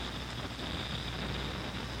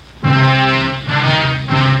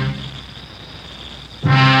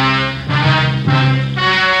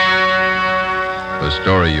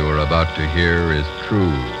story you are about to hear is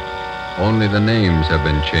true. Only the names have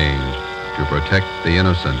been changed to protect the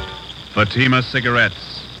innocent. Fatima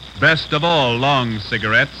Cigarettes, best of all long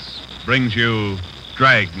cigarettes, brings you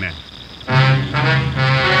Dragnet.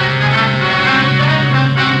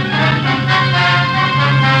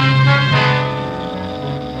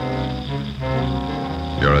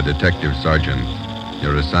 You're a detective sergeant.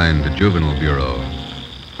 You're assigned to Juvenile Bureau.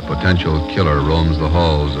 A potential killer roams the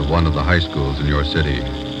halls of one of the high schools in your city.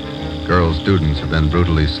 Girl students have been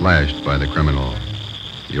brutally slashed by the criminal.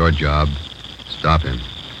 Your job, stop him.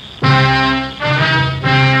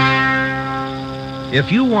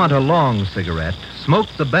 If you want a long cigarette, smoke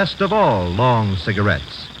the best of all long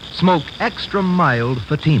cigarettes. Smoke extra mild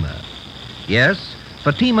Fatima. Yes,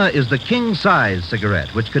 Fatima is the king-size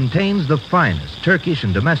cigarette which contains the finest Turkish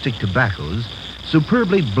and domestic tobaccos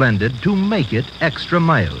superbly blended to make it extra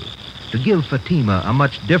mild, to give Fatima a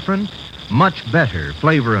much different, much better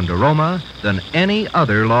flavor and aroma than any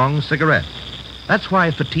other long cigarette. That's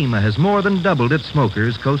why Fatima has more than doubled its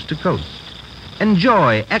smokers coast to coast.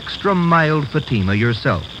 Enjoy extra mild Fatima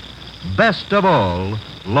yourself. Best of all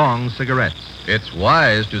long cigarettes. It's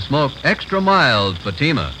wise to smoke extra mild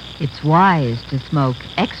Fatima. It's wise to smoke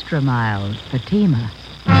extra mild Fatima.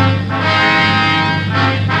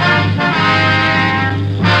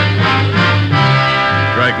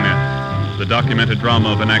 Dragnet, the documented drama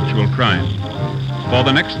of an actual crime. For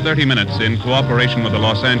the next 30 minutes, in cooperation with the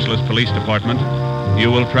Los Angeles Police Department,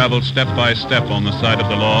 you will travel step by step on the side of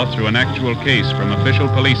the law through an actual case from official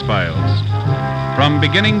police files. From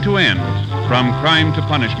beginning to end, from crime to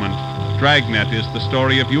punishment, Dragnet is the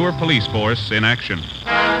story of your police force in action.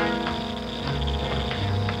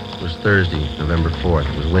 It was Thursday, November 4th.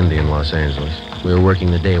 It was windy in Los Angeles. We were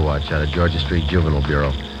working the day watch out of Georgia Street Juvenile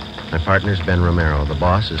Bureau. My partner's Ben Romero. The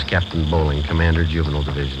boss is Captain Bowling, Commander Juvenile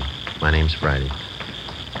Division. My name's Friday.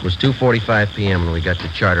 It was 2:45 p.m. when we got to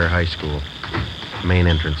Charter High School. Main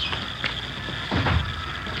entrance.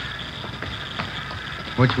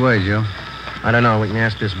 Which way, Joe? I don't know. We can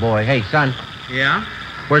ask this boy. Hey, son, Yeah?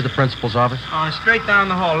 where's the principal's office? Straight down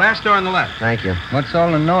the hall. Last door on the left. Thank you. What's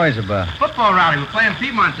all the noise about? Football rally. We're playing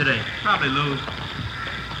Piedmont today. Probably lose.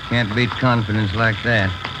 Can't beat confidence like that.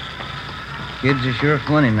 Kids are sure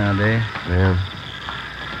funny nowadays. Yeah.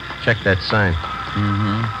 Check that sign.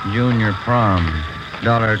 Mm-hmm. Junior prom.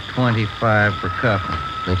 $1.25 per couple.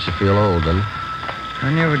 Makes you feel old, doesn't it?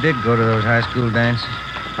 I never did go to those high school dances.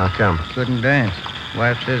 How come? Couldn't dance.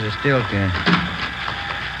 Wife says I still can.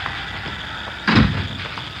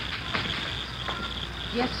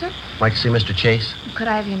 Yes, sir? Like to see Mr. Chase? Could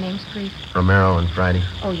I have your names, please? Romero and Friday.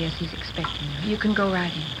 Oh, yes, he's expecting you. You can go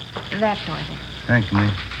right in. That door there. Thank you,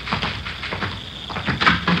 miss.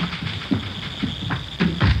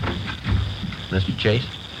 Mr. Chase?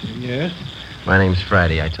 Yes? My name's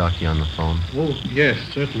Friday. I talked to you on the phone. Oh, yes,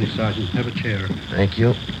 certainly, Sergeant. Have a chair. Thank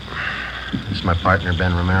you. This is my partner,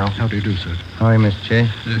 Ben Romero. How do you do, sir? How are you, Mr.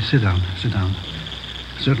 Chase? Sit down, sit down.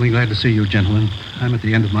 Certainly glad to see you, gentlemen. I'm at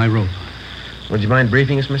the end of my rope. Would you mind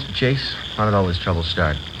briefing us, Mr. Chase? How did all this trouble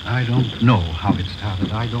start? I don't know how it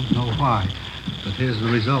started. I don't know why. But here's the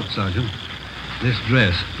result, Sergeant. This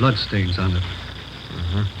dress, bloodstains on it.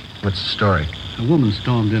 Mm-hmm. What's the story? A woman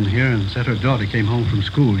stormed in here and said her daughter came home from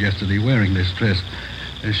school yesterday wearing this dress.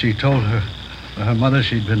 She told her mother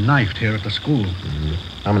she'd been knifed here at the school. Mm-hmm.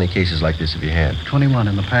 How many cases like this have you had? 21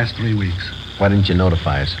 in the past 3 weeks. Why didn't you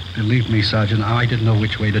notify us? Believe me, Sergeant, I didn't know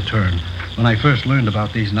which way to turn. When I first learned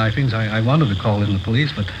about these knifings, I wanted to call in the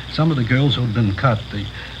police, but some of the girls who'd been cut, the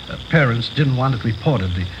parents didn't want it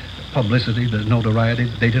reported. The publicity, the notoriety,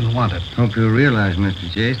 they didn't want it. Hope you realize, Mr.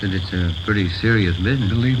 Chase, that it's a pretty serious business.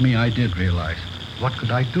 Believe me, I did realize. What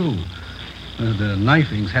could I do? The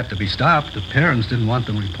knifings had to be stopped. The parents didn't want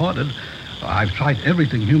them reported. I've tried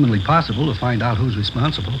everything humanly possible to find out who's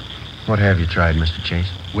responsible. What have you tried, Mr. Chase?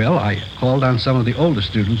 Well, I called on some of the older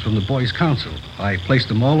students from the Boys' Council. I placed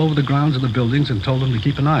them all over the grounds of the buildings and told them to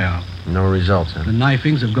keep an eye out. No results, huh? The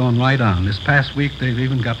knifings have gone right on. This past week, they've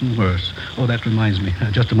even gotten worse. Oh, that reminds me.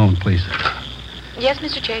 Just a moment, please. Yes,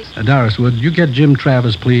 Mr. Chase? Doris, would you get Jim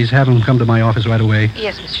Travers, please? Have him come to my office right away.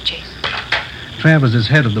 Yes, Mr. Chase. Travers is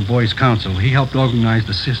head of the Boys' Council. He helped organize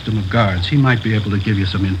the system of guards. He might be able to give you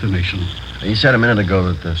some information. You said a minute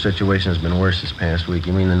ago that the situation has been worse this past week.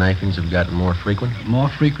 You mean the knifings have gotten more frequent? More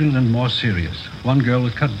frequent and more serious. One girl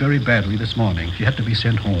was cut very badly this morning. She had to be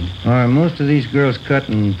sent home. Are most of these girls cut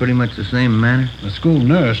in pretty much the same manner? The school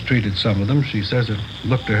nurse treated some of them. She says it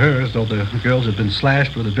looked to her as though the girls had been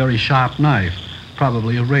slashed with a very sharp knife,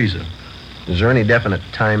 probably a razor. Is there any definite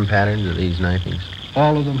time pattern to these knifings?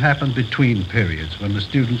 All of them happened between periods when the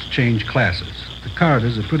students change classes. The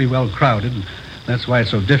corridors are pretty well crowded. That's why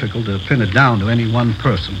it's so difficult to pin it down to any one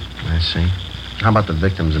person. I see. How about the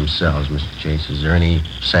victims themselves, Mr. Chase? Is there any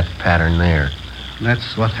set pattern there?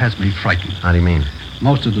 That's what has me frightened. How do you mean?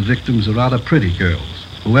 Most of the victims are rather pretty girls.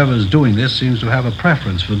 Whoever's doing this seems to have a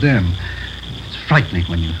preference for them. It's frightening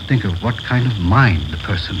when you think of what kind of mind the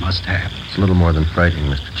person must have. It's a little more than frightening,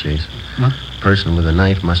 Mr. Chase. Huh? The person with a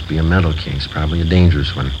knife must be a mental case, probably a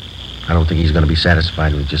dangerous one. I don't think he's going to be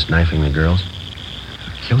satisfied with just knifing the girls.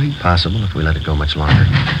 Killing? Possible if we let it go much longer.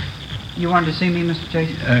 You wanted to see me, Mr.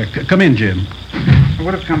 Chase? Come in, Jim. I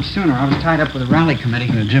would have come sooner. I was tied up with a rally committee.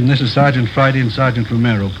 Jim, this is Sergeant Friday and Sergeant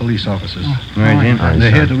Romero, police officers. Right, Jim. Hi, They're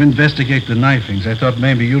here Sergeant. to investigate the knifings. I thought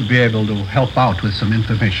maybe you'd be able to help out with some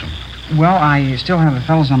information. Well, I still have the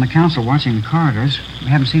fellows on the council watching the corridors. We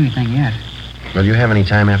haven't seen anything yet. Well, do you have any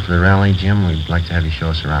time after the rally, Jim? We'd like to have you show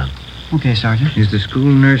us around. Okay, Sergeant. Is the school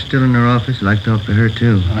nurse still in her office? I'd like to talk to her,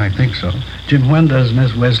 too. I think so. Jim, when does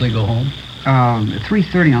Miss Wesley go home?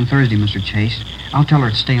 3:30 on Thursday, Mr. Chase. I'll tell her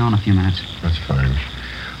to stay on a few minutes. That's fine.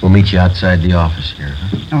 We'll meet you outside the office here,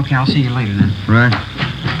 huh? Okay, I'll see you later then. Right.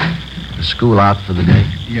 The school out for the day?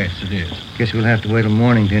 Yes, it is. Guess we'll have to wait till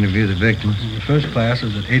morning to interview the victims. The first class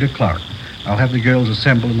is at 8 o'clock. I'll have the girls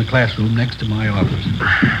assemble in the classroom next to my office.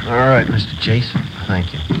 All right, Mr. Chase.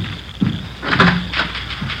 Thank you.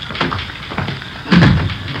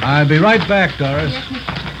 I'll be right back, Doris.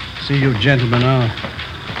 See you gentlemen out.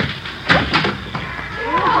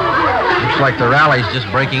 Looks like the rally's just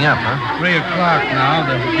breaking up, huh? 3 o'clock now.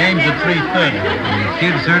 The game's at 3:30. The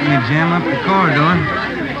kids certainly jam up the corridor. Come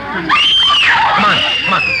on,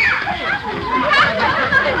 come on.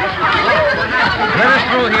 Let us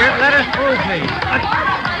through here. Let us through, please.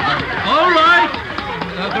 All right.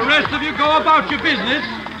 The rest of you go about your business.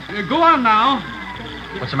 Go on now.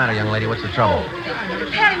 What's the matter, young lady? What's the trouble?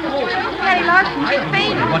 Patty Larson, she's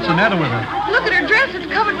fainted. What's the matter with her? Look at her dress. It's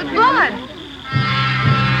covered with blood.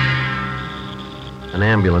 An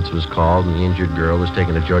ambulance was called, and the injured girl was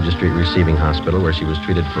taken to Georgia Street Receiving Hospital, where she was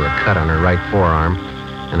treated for a cut on her right forearm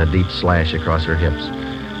and a deep slash across her hips.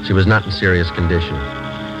 She was not in serious condition.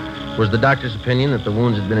 It was the doctor's opinion that the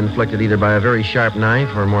wounds had been inflicted either by a very sharp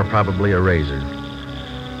knife or more probably a razor.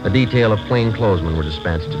 A detail of plainclothesmen were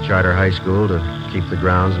dispatched to Charter High School to keep the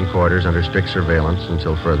grounds and quarters under strict surveillance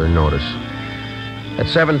until further notice. At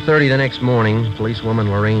 7:30 the next morning, policewoman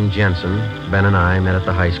Lorraine Jensen, Ben and I met at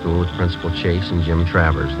the high school with Principal Chase and Jim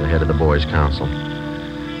Travers, the head of the boys' council.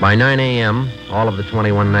 By 9 a.m., all of the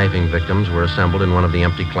 21 knifing victims were assembled in one of the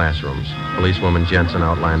empty classrooms. Policewoman Jensen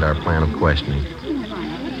outlined our plan of questioning.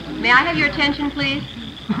 May I have your attention, please?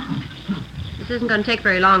 This isn't going to take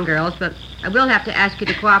very long, girls, but I will have to ask you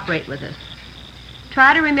to cooperate with us.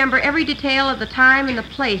 Try to remember every detail of the time and the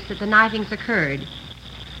place that the knifings occurred.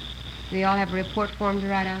 Do you all have a report form to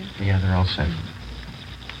write out? Yeah, they're all set.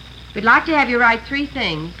 We'd like to have you write 3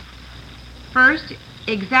 things. First,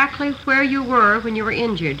 exactly where you were when you were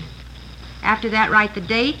injured. After that, write the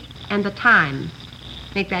date and the time.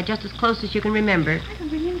 Make that just as close as you can remember. I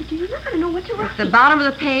don't remember, do you? I don't know what you were. At the bottom of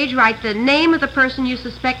the page, write the name of the person you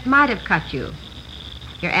suspect might have cut you.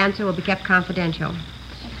 Your answer will be kept confidential.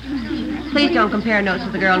 Please don't compare notes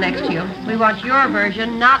with the girl next to you. We want your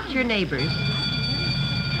version, not your neighbor's.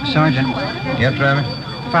 Sergeant, Yep, Travis?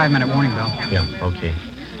 5-minute warning bell. Yeah, okay.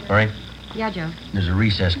 All right, Yeah, Joe. there's a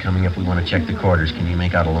recess coming up. We want to check the quarters. Can you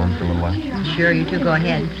make out alone for a little while? Sure, you two go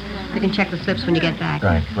ahead. We can check the slips when you get back.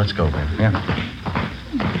 Right, let's go, Ben. Yeah.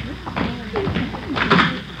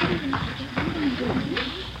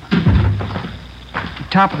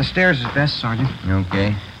 Top of the stairs is best, Sergeant.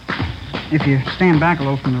 Okay. If you stand back a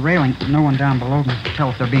little from the railing, no one down below can tell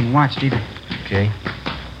if they're being watched either. Okay.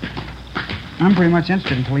 I'm pretty much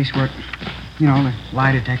interested in police work. You know, the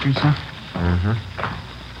lie detector and stuff.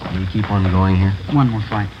 Uh-huh. Will you keep on going here? One more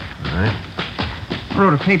flight. All right. I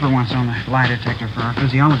wrote a paper once on the lie detector for our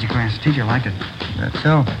physiology class. The teacher liked it. That's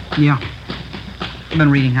so. Yeah. I've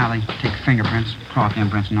been reading how they take fingerprints, cloth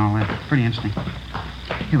imprints, and all that. Pretty interesting.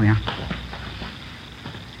 Here we are.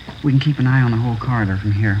 We can keep an eye on the whole corridor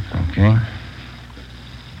from here. Okay.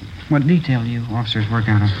 What detail do you officers work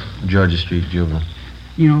out of? Georgia Street Juvenile.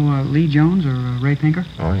 You know Lee Jones or Ray Pinker?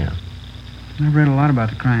 Oh, yeah. I've read a lot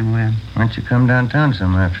about the crime lab. Why don't you come downtown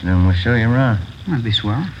some afternoon? We'll show you around. That'd be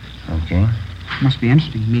swell. Okay. Must be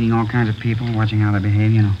interesting, meeting all kinds of people, watching how they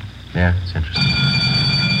behave, you know. Yeah, it's interesting.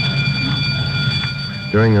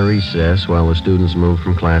 During the recess, while the students moved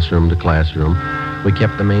from classroom to classroom, we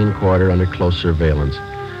kept the main quarter under close surveillance.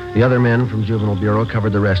 The other men from Juvenile Bureau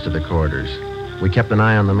covered the rest of the quarters. We kept an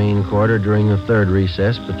eye on the main quarter during the third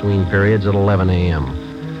recess between periods at 11 a.m.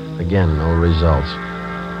 Again, no results.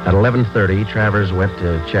 At 11:30, Travers went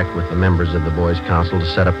to check with the members of the boys' council to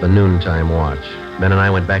set up the noontime watch. Ben and I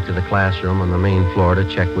went back to the classroom on the main floor to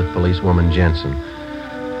check with policewoman Jensen.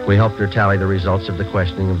 We helped her tally the results of the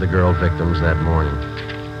questioning of the girl victims that morning.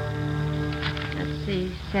 Let's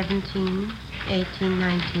see, 17, 18,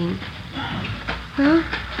 19. Well,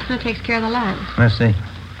 that takes care of the lot. Let's see.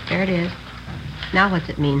 There it is. Now what's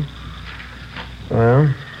it mean?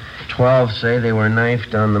 Well, 12 say they were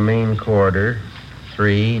knifed on the main corridor,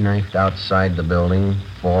 3 knifed outside the building,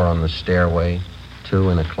 4 on the stairway, 2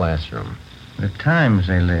 in a classroom. The times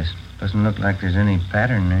they list. Doesn't look like there's any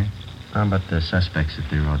pattern there. How about the suspects that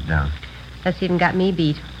they wrote down? That's even got me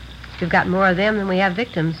beat. We've got more of them than we have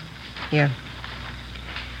victims. Here.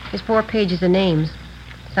 There's 4 pages of names.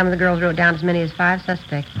 Some of the girls wrote down as many as 5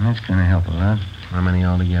 suspects. That's going to help a lot. How many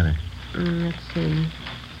altogether? Let's see.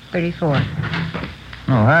 34. Oh,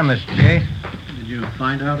 hi, Mr. Chase. Did you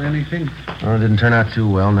find out anything? Well, it didn't turn out too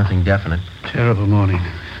well. Nothing definite. Terrible morning.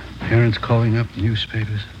 Parents calling up,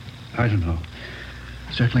 newspapers. I don't know.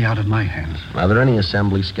 Certainly out of my hands. Are there any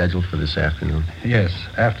assemblies scheduled for this afternoon? Yes,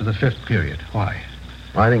 after the 5th period. Why?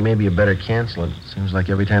 Well, I think maybe you better cancel it. Seems like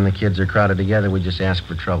every time the kids are crowded together, we just ask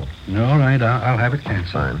for trouble. All right, I'll have it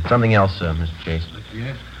canceled. Fine. Something else, Mr. Chase.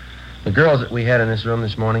 Yes? The girls that we had in this room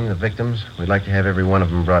this morning, the victims, we'd like to have every one of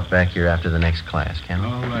them brought back here after the next class, can we?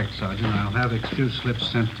 All right, Sergeant. I'll have excuse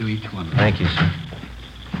slips sent to each one of them. Thank you, sir.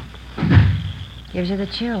 Gives you the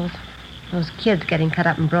chills. Those kids getting cut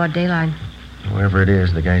up in broad daylight. Whoever it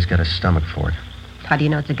is, the guy's got a stomach for it. How do you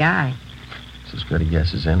know it's a guy? It's as good a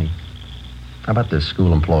guess as any. How about the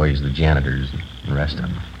school employees, the janitors, and the rest of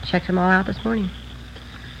them? Checked them all out this morning.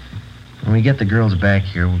 When we get the girls back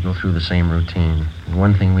here, we'll go through the same routine. And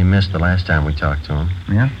one thing we missed the last time we talked to them.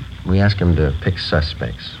 Yeah? We asked them to pick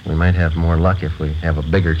suspects. We might have more luck if we have a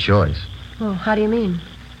bigger choice. Well, how do you mean?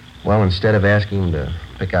 Well, instead of asking them to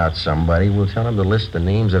pick out somebody, we'll tell them to list the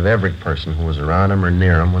names of every person who was around them or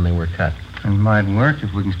near them when they were cut. It might work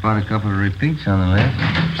if we can spot a couple of repeats on the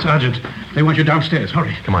list. Sergeant, they want you downstairs.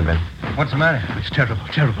 Hurry. Come on, Ben. What's the matter? It's terrible,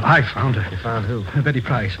 terrible. I found her. You found who? Betty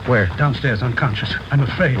Price. Where? Downstairs, unconscious. I'm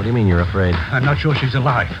afraid. What do you mean you're afraid? I'm not sure she's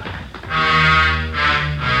alive.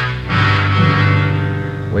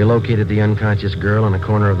 We located the unconscious girl in a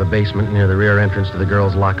corner of the basement near the rear entrance to the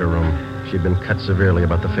girls' locker room. She'd been cut severely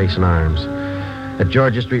about the face and arms. At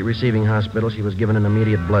Georgia Street Receiving Hospital, she was given an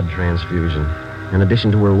immediate blood transfusion. In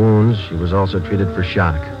addition to her wounds, she was also treated for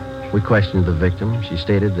shock. We questioned the victim. She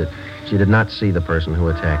stated that she did not see the person who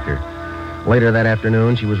attacked her. Later that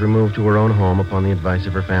afternoon, she was removed to her own home upon the advice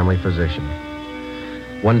of her family physician.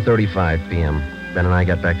 1:35 p.m., Ben and I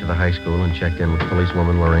got back to the high school and checked in with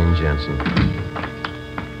policewoman Lorraine Jensen.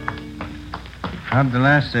 How'd the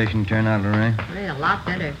last station turn out, Lorraine? Really, a lot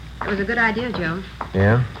better. It was a good idea, Joe.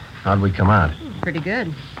 Yeah? How'd we come out? Pretty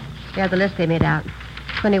good. Yeah, the list they made out.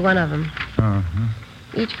 21 of them. Uh-huh.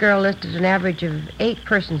 Each girl listed an average of 8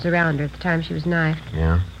 persons around her at the time she was knifed.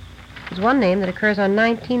 Yeah? There's one name that occurs on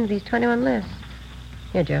 19 of these 21 lists.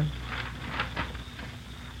 Here, Joe.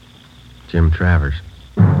 Jim Travers.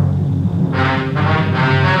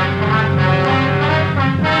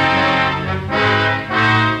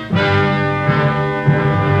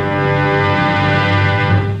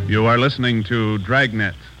 You are listening to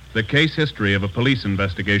Dragnet, the case history of a police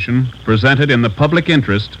investigation, presented in the public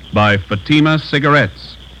interest by Fatima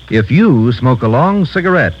Cigarettes. If you smoke a long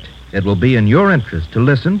cigarette, it will be in your interest to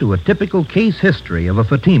listen to a typical case history of a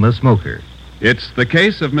Fatima smoker. It's the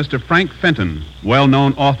case of Mr. Frank Fenton,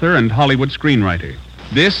 well-known author and Hollywood screenwriter.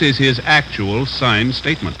 This is his actual signed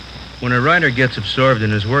statement. When a writer gets absorbed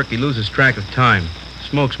in his work, he loses track of time,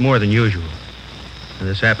 smokes more than usual. And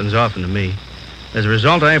this happens often to me. As a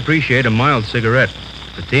result, I appreciate a mild cigarette.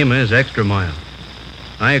 Fatima is extra mild.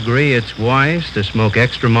 I agree it's wise to smoke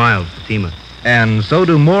extra mild Fatima. And so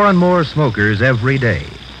do more and more smokers every day.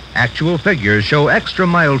 Actual figures show extra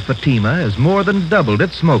mild Fatima has more than doubled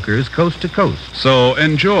its smokers coast to coast. So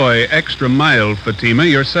enjoy extra mild Fatima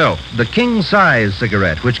yourself. The king-size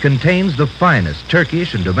cigarette, which contains the finest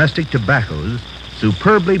Turkish and domestic tobaccos,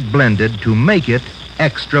 superbly blended to make it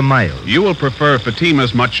extra mild. You will prefer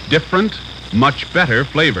Fatima's much different, much better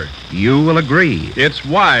flavor. You will agree. It's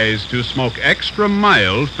wise to smoke extra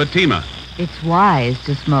mild Fatima. It's wise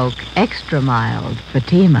to smoke extra mild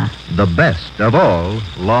Fatima. The best of all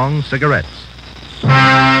long cigarettes.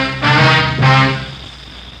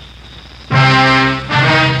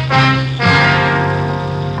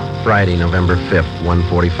 Friday, November 5th,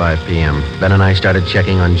 1:45 p.m. Ben and I started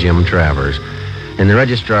checking on Jim Travers. In the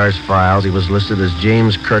registrar's files, he was listed as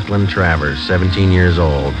James Kirkland Travers, 17 years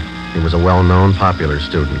old. He was a well-known, popular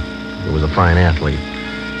student. He was a fine athlete.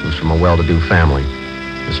 He was from a well-to-do family.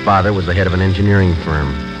 His father was the head of an engineering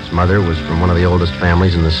firm. His mother was from one of the oldest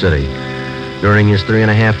families in the city. During his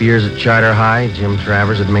 3.5 years at Charter High, Jim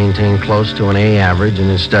Travers had maintained close to an A average in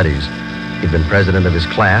his studies. He'd been president of his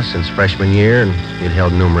class since freshman year, and he'd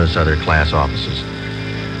held numerous other class offices.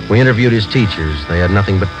 We interviewed his teachers. They had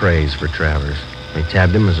nothing but praise for Travers. They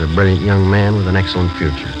tabbed him as a brilliant young man with an excellent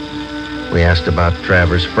future. We asked about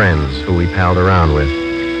Travers' friends, who he palled around with.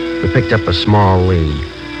 We picked up a small lead.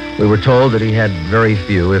 We were told that he had very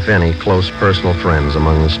few, if any, close personal friends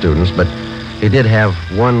among the students, but he did have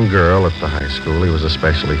one girl at the high school he was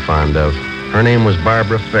especially fond of. Her name was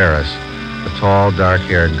Barbara Ferris, a tall,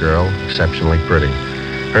 dark-haired girl, exceptionally pretty.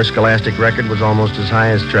 Her scholastic record was almost as high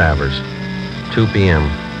as Travers. 2 p.m.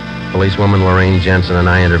 Policewoman Lorraine Jensen and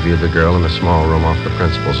I interviewed the girl in a small room off the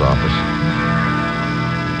principal's office.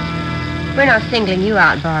 We're not singling you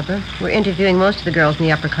out, Barbara. We're interviewing most of the girls in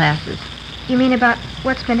the upper classes. You mean about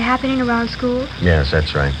what's been happening around school? Yes,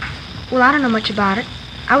 that's right. Well, I don't know much about it.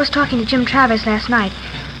 I was talking to Jim Travers last night.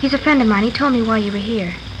 He's a friend of mine. He told me why you were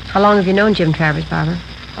here. How long have you known Jim Travers, Barbara?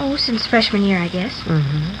 Oh, since freshman year, I guess.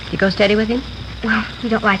 You go steady with him? Well, we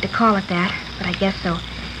don't like to call it that, but I guess so.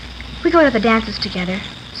 We go to the dances together.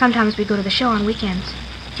 Sometimes we go to the show on weekends.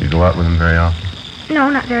 Do you go out with him very often? No,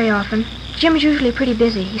 not very often. Jim's usually pretty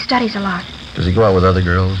busy. He studies a lot. Does he go out with other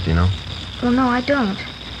girls, do you know? Well, no, I don't.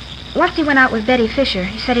 Once he went out with Betty Fisher.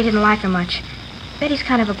 He said he didn't like her much. Betty's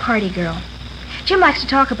kind of a party girl. Jim likes to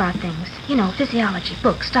talk about things. You know, physiology,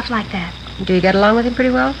 books, stuff like that. Do you get along with him pretty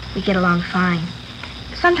well? We get along fine.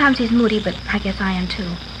 Sometimes he's moody, but I guess I am too.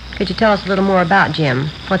 Could you tell us a little more about Jim?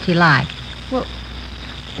 What's he like? Well,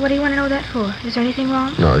 what do you want to know that for? Is there anything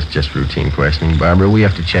wrong? No, it's just routine questioning, Barbara. We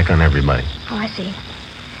have to check on everybody. Oh, I see.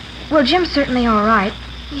 Well, Jim's certainly all right.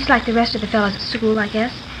 He's like the rest of the fellas at school, I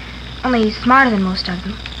guess. Only he's smarter than most of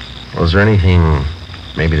them. Well, is there anything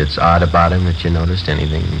maybe that's odd about him that you noticed?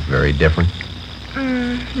 Anything very different?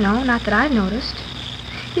 No, not that I've noticed.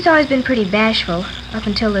 He's always been pretty bashful, up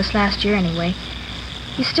until this last year anyway.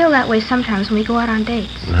 He's still that way sometimes when we go out on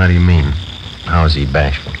dates. How do you mean? How is he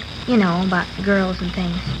bashful? You know, about girls and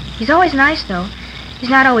things. He's always nice, though. He's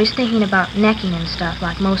not always thinking about necking and stuff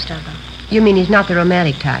like most of them. You mean he's not the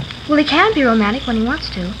romantic type? Well, he can be romantic when he wants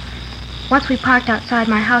to. Once we parked outside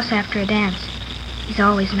my house after a dance. He's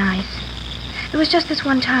always nice. There was just this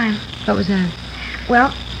one time. What was that?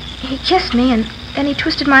 Well, he kissed me, and then he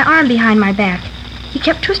twisted my arm behind my back. He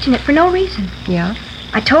kept twisting it for no reason. Yeah?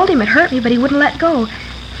 I told him it hurt me, but he wouldn't let go.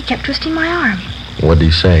 He kept twisting my arm. What did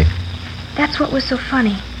he say? That's what was so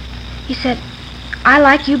funny. He said, "I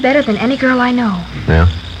like you better than any girl I know." Yeah?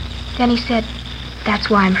 Then he said, "That's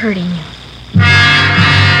why I'm hurting you."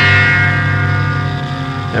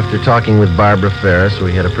 After talking with Barbara Ferris,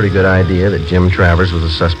 we had a pretty good idea that Jim Travers was the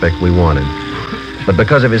suspect we wanted. But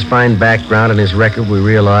because of his fine background and his record, we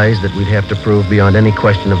realized that we'd have to prove beyond any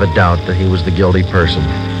question of a doubt that he was the guilty person.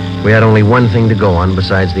 We had only one thing to go on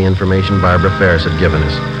besides the information Barbara Ferris had given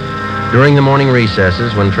us. During the morning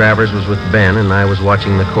recesses, when Travers was with Ben and I was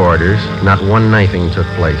watching the corridors, not one knifing took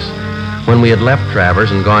place. When we had left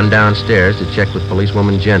Travers and gone downstairs to check with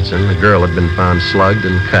policewoman Jensen, the girl had been found slugged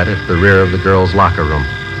and cut at the rear of the girls' locker room.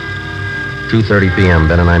 2:30 p.m.,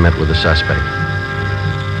 Ben and I met with the suspect.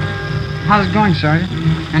 How's it going, Sergeant?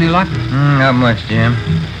 Any luck? Not much, Jim.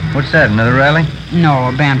 What's that, another rally? No,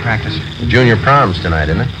 a band practice. The junior prom's tonight,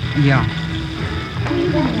 isn't it? Yeah.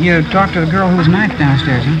 You talked to the girl who was knifed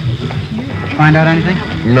downstairs, huh? Find out anything?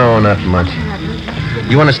 No, not much.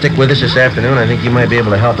 You want to stick with us this afternoon? I think you might be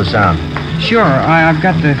able to help us out. Sure. I've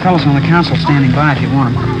got the fellows on the council standing by if you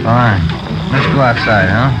want them. Fine. Let's go outside,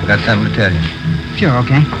 huh? Got something to tell you. Sure,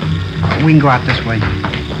 okay. We can go out this way.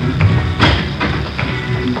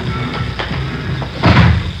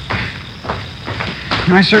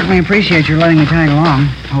 I certainly appreciate your letting me tag along.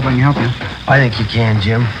 Hope I can help you. I think you can,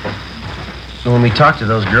 Jim. So when we talked to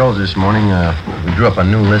those girls this morning, we drew up a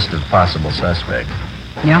new list of possible suspects.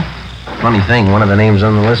 Yeah? Funny thing, one of the names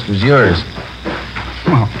on the list was yours.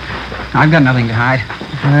 Well, I've got nothing to hide.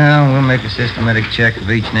 Well, we'll make a systematic check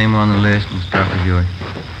of each name on the list and start with yours.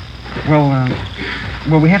 Well,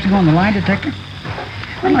 will we have to go on the lie detector?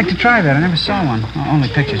 I'd like to try that. I never saw one. Only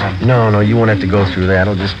pictures of it. No, you won't have to go through that.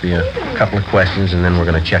 It'll just be a couple of questions, and then we're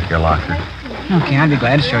going to check your locker. Okay, I'd be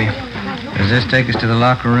glad to show you. Does this take us to the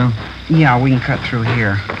locker room? Yeah, we can cut through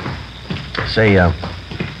here. Say,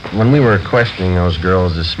 when we were questioning those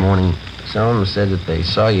girls this morning, some of them said that they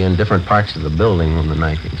saw you in different parts of the building when the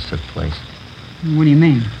knifings took place. What do you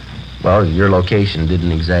mean? Well, your location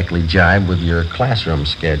didn't exactly jibe with your classroom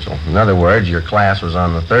schedule. In other words, your class was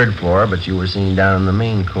on the 3rd floor, but you were seen down in the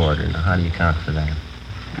main corridor. Now, how do you account for that?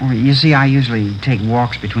 Well, you see, I usually take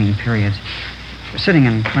walks between periods. Sitting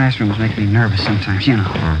in classrooms makes me nervous sometimes, you know.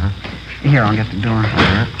 Here, I'll get the door.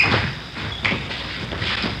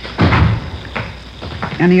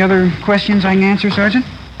 Any other questions I can answer, Sergeant?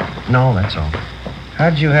 No, that's all.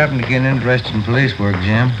 How'd you happen to get interested in police work,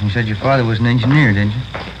 Jim? You said your father was an engineer, didn't you?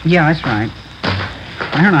 Yeah, that's right.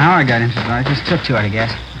 I don't know how I got into it. I just took to it, I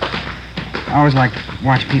guess. I always liked to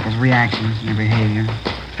watch people's reactions and their behavior.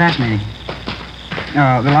 Fascinating.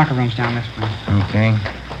 The locker room's down this way. Okay.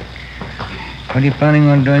 What are you planning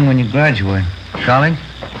on doing when you graduate? College?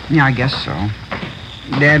 Yeah, I guess so.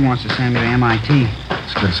 Dad wants to send me to MIT.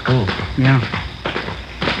 It's a good school. Yeah.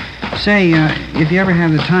 Say, if you ever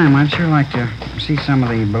have the time, I'd sure like to see some of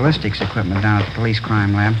the ballistics equipment down at the police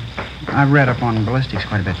crime lab. I've read up on ballistics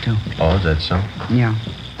quite a bit, too. Oh, is that so? Yeah.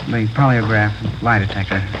 The polygraph and lie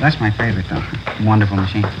detector. That's my favorite, though. Wonderful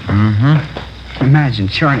machine. Mm-hmm. Imagine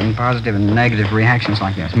charting positive and negative reactions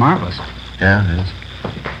like that. It's marvelous. Yeah, it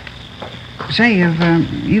is. Say, have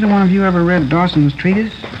either one of you ever read Dawson's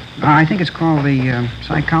treatise? I think it's called The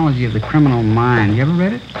Psychology of the Criminal Mind. You ever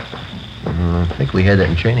read it? I think we had that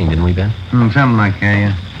in training, didn't we, Ben? Something like that,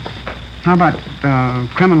 yeah. How about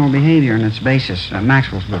criminal behavior and its basis?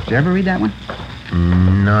 Maxwell's book. Did you ever read that one?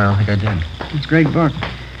 No, I don't think I did. It's a great book.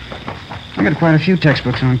 I got quite a few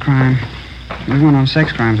textbooks on crime. There's one on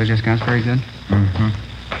sex crimes I just got. It's very good.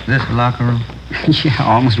 This locker room? Yeah,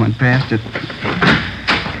 I almost went past it.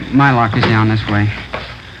 My locker's down this way.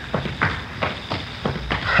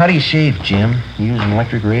 How do you shave, Jim? You use an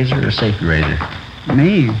electric razor or a safety razor?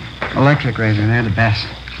 Me? Electric razor. They're the best.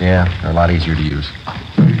 Yeah, they're a lot easier to use.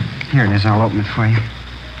 Here it is. I'll open it for you.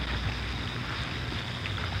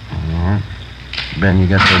 All right. Ben, you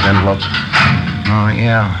got those envelopes? Oh,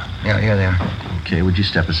 yeah. Yeah, here they are. Okay, would you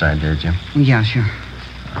step aside there, Jim? Yeah, sure.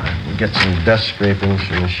 All right, we'll get some dust scrapings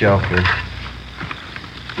from the shelf here.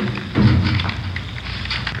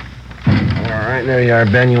 All right, there you are,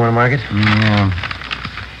 Ben. You want to mark it? Yeah.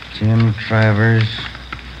 Jim Travers,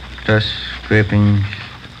 dust scrapings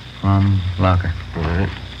from locker. All right.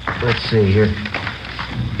 Let's see here.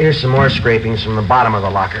 Here's some more scrapings from the bottom of the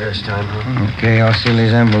locker this time, huh? Okay, I'll seal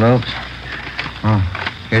these envelopes. Oh,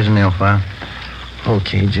 here's a nail file.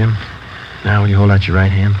 Okay, Jim. Now, will you hold out your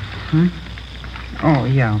right hand? Oh,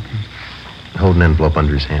 yeah, okay. Hold an envelope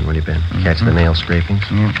under his hand, will you, Ben? Catch the nail scrapings.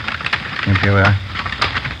 Yep, here we are.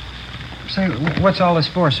 Say, what's all this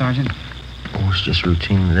for, Sergeant? Oh, it's just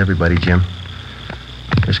routine with everybody, Jim.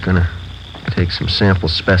 Just gonna take some sample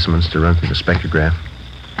specimens to run through the spectrograph.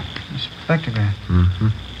 The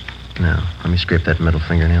spectrograph? Now, let me scrape that middle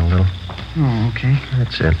fingernail a little. Oh, okay.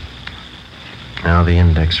 That's it. Now the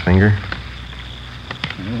index finger.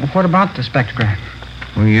 What about the spectrograph?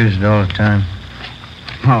 We use it all the time.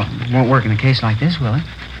 Well, it won't work in a case like this, will it?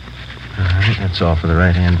 All right, that's all for the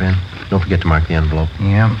right hand, Ben. Don't forget to mark the envelope.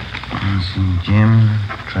 Yep. Jim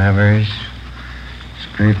Travers,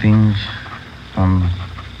 scrapings from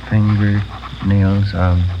fingernails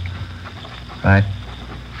of right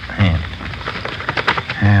hand.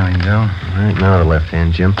 There we go. All right, now the left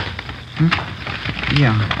hand, Jim.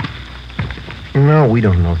 Yeah. No, we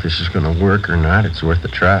don't know if this is going to work or not. It's worth a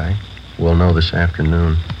try. We'll know this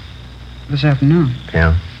afternoon. This afternoon?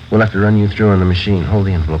 Yeah. We'll have to run you through on the machine. Hold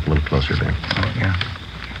the envelope a little closer, Ben. Oh, yeah.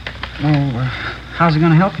 Well, how's it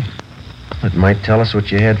going to help you? It might tell us what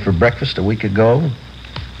you had for breakfast a week ago.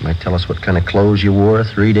 It might tell us what kind of clothes you wore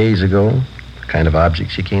 3 days ago. The kind of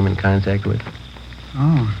objects you came in contact with.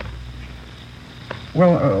 Oh.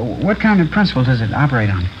 Well, what kind of principle does it operate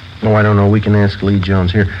on? Oh, I don't know. We can ask Lee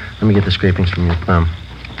Jones. Here, let me get the scrapings from your thumb.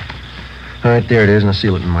 All right, there it is. Now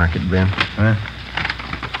seal it and mark it, Ben. Huh?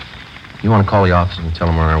 You want to call the office and tell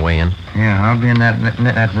them we're on our way in? Yeah, I'll be in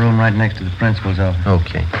that room right next to the principal's office.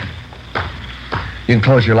 Okay. You can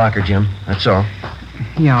close your locker, Jim. That's all.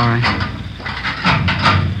 Yeah, all right.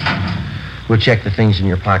 We'll check the things in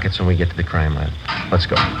your pockets when we get to the crime lab. Let's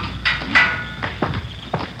go.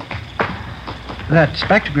 That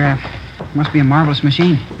spectrograph must be a marvelous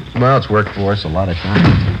machine. Well, it's worked for us a lot of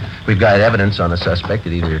times. We've got evidence on a suspect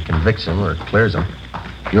that either convicts him or clears him.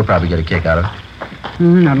 You'll probably get a kick out of it.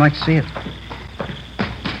 I'd like to see it.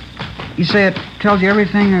 You say it tells you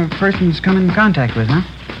everything a person's come in contact with, huh?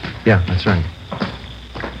 Yeah, that's right.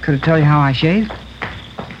 Could it tell you how I shave?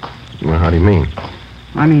 Well, how do you mean?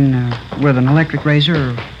 I mean, with an electric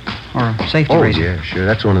razor or a safety razor. Oh, yeah, sure.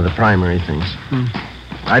 That's one of the primary things.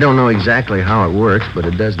 I don't know exactly how it works, but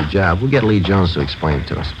it does the job. We'll get Lee Jones to explain it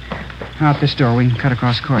to us. Out this door. We can cut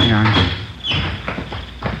across the courtyard.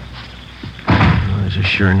 Oh, these are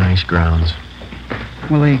sure nice grounds.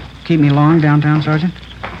 Will they keep me long downtown, Sergeant?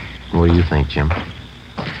 What do you think, Jim?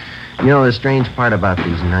 You know, the strange part about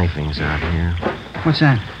these knifings out here... What's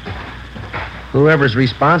that? Whoever's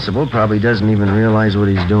responsible probably doesn't even realize what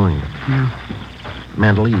he's doing. Yeah.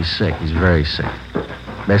 Mentally, he's sick. He's very sick.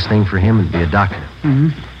 Best thing for him would be a doctor. Mm-hmm.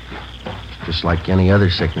 Just like any other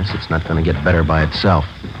sickness, it's not going to get better by itself.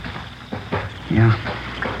 Yeah.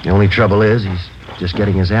 The only trouble is he's just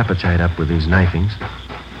getting his appetite up with these knifings.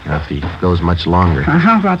 Now, if he goes much longer...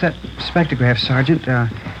 How about that spectrograph, Sergeant?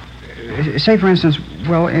 Say, for instance,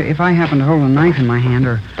 well, if I happen to hold a knife in my hand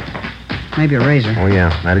or maybe a razor. Oh, yeah,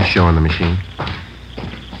 that'd show on the machine.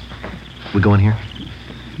 We go in here?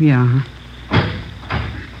 Yeah, huh?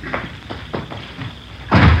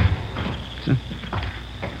 It's a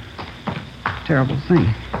terrible thing.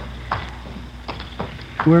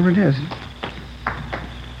 Whoever it is,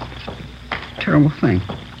 terrible thing.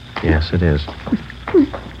 Yes, it is.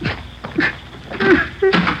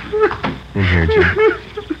 In here, Jim.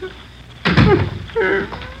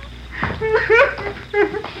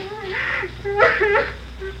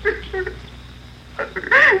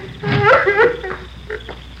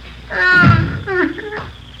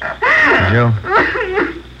 Joe,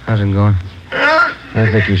 how's it going? I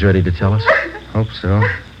think he's ready to tell us. Hope so.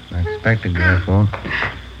 I expect a girl won't.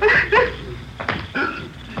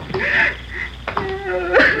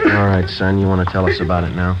 All right, son, you want to tell us about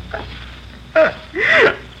it now?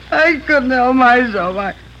 I couldn't help myself.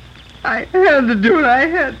 I had to do it. I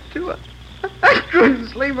had to. I couldn't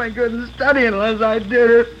sleep. I couldn't study unless I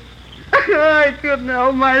did it. I couldn't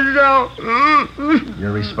help myself.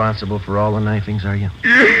 You're responsible for all the knifings, are you?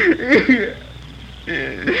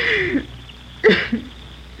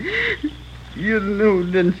 You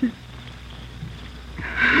knew, didn't you?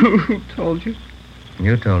 Who told you?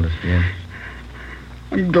 You told us, Jim.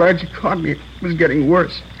 I'm glad you caught me. It was getting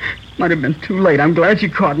worse. Might have been too late. I'm glad you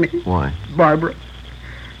caught me. Why? Barbara.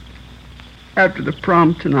 After the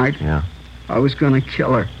prom tonight, Yeah. I was going to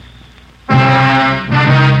kill her.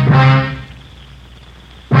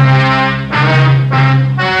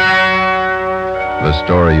 The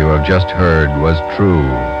story you have just heard was true.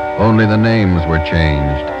 Only the names were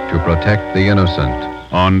changed to protect the innocent.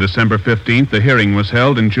 On December 15th, the hearing was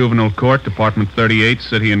held in Juvenile Court, Department 38,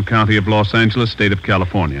 City and County of Los Angeles, State of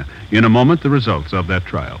California. In a moment, the results of that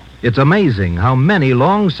trial. It's amazing how many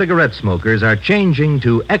long cigarette smokers are changing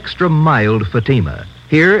to extra mild Fatima.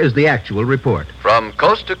 Here is the actual report. From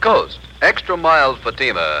coast to coast, Extra Mild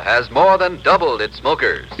Fatima has more than doubled its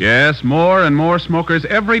smokers. Yes, more and more smokers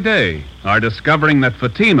every day are discovering that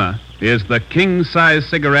Fatima is the king-size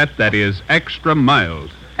cigarette that is extra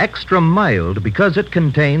mild. Extra mild because it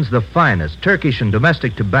contains the finest Turkish and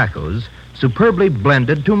domestic tobaccos superbly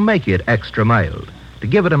blended to make it extra mild, to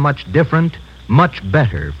give it a much different, much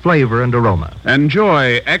better flavor and aroma.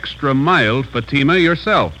 Enjoy extra mild Fatima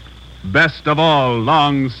yourself. Best of all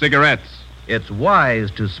long cigarettes. It's wise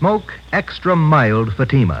to smoke extra mild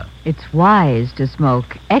Fatima. It's wise to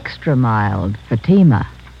smoke extra mild Fatima.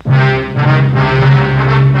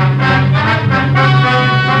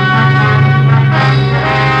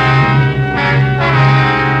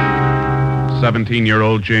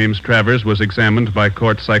 17-year-old James Travers was examined by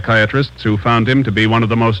court psychiatrists who found him to be one of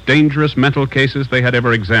the most dangerous mental cases they had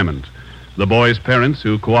ever examined. The boy's parents,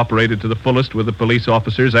 who cooperated to the fullest with the police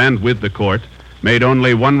officers and with the court, made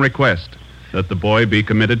only one request, that the boy be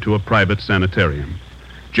committed to a private sanitarium.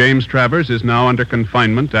 James Travers is now under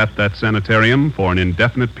confinement at that sanitarium for an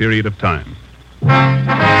indefinite period of time.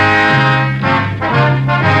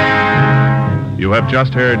 You have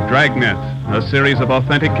just heard Dragnet, a series of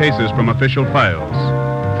authentic cases from official files.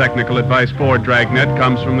 Technical advice for Dragnet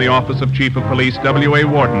comes from the Office of Chief of Police W.A.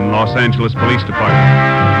 Wharton, Los Angeles Police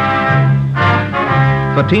Department.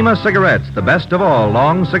 Fatima Cigarettes, the best of all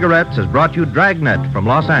long cigarettes, has brought you Dragnet from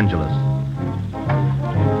Los Angeles.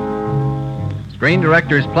 Screen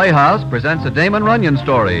Directors Playhouse presents a Damon Runyon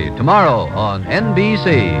story tomorrow on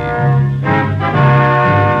NBC.